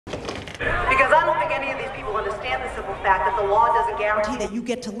fact that the law doesn't guarantee that you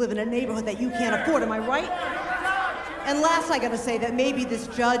get to live in a neighborhood that you can't afford. Am I right? And last, I gotta say that maybe this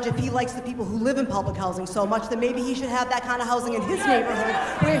judge, if he likes the people who live in public housing so much, then maybe he should have that kind of housing in his neighborhood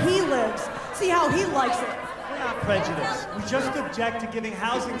where he lives. See how he likes it. We're not prejudiced. We just object to giving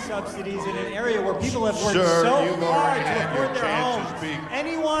housing subsidies in an area where people have worked so hard to afford their homes.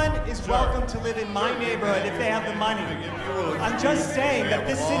 Anyone is welcome to live in my neighborhood if they have the money. I'm just saying that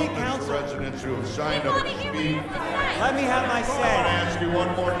this city council... Residents who have signed up to speak. Let me have my say. I want to ask you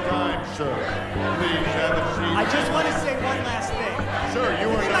one more time, sir. Please have a seat. I just want to say one last thing. Sir,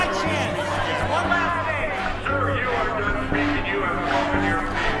 you are not my chance. Just one last thing. Sir, you are done speaking. You have spoken your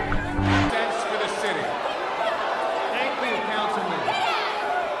piece. Sense for the city. Thank you, Councilman.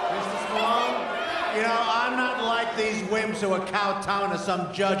 Mr. Malone, you know, I'm not like these wimps who are kowtowing to some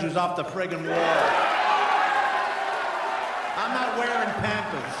judge who's off the friggin' wall. I'm not wearing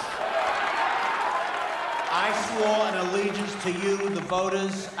Pampers. I swore an allegiance to you, the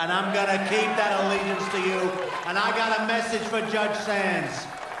voters, and I'm gonna keep that allegiance to you. And I got a message for Judge Sands.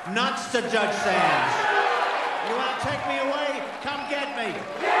 Nuts to Judge Sands. You wanna take me away? Come get me.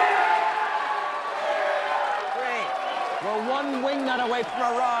 Great. We're one wingnut away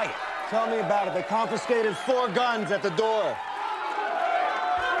from a riot. Tell me about it. They confiscated 4 guns at the door.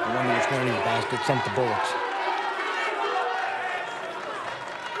 I wonder which one of these bastards sent the bullets.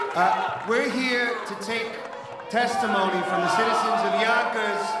 We're here to take testimony from the citizens of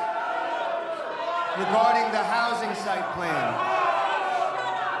Yonkers regarding the housing site plan.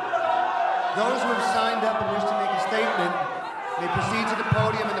 Those who have signed up and wish to make a statement may proceed to the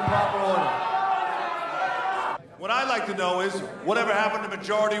podium in the proper order. What I'd like to know is, whatever happened to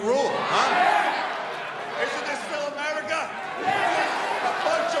majority rule, huh? Isn't this still America? A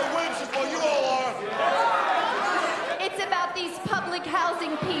bunch of wimps is what you all are. It's about these public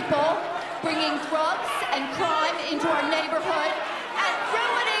housing people bringing drugs and crime into our neighborhood and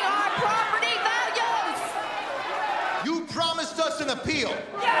ruining our property values. You promised us an appeal.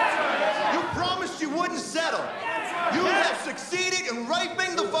 Yes. You promised you wouldn't settle. You have succeeded in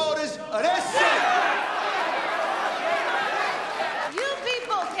raping the voters of this city. You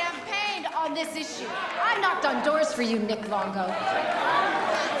people campaigned on this issue. I knocked on doors for you, Nick Longo.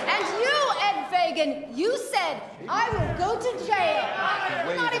 And you, Ed Fagan, you said, I will go to jail.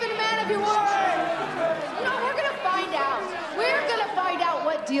 You're not even a man of your word. You know, we're gonna find out. We're gonna find out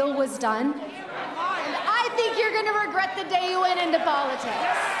what deal was done. And I think you're gonna regret the day you went into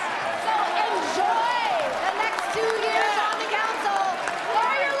politics. So enjoy the next 2 years on the council,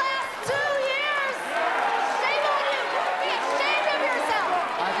 or your last 2 years. Shame on you. Be ashamed of yourself.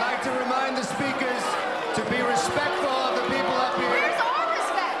 I'd like to remind the speakers to be respectful of the people up here. Where's our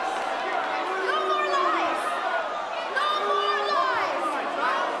respect? No more lies. No more lies.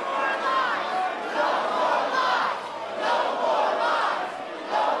 No more lies. No more lies. No more lies.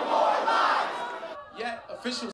 No more lies. Yet officials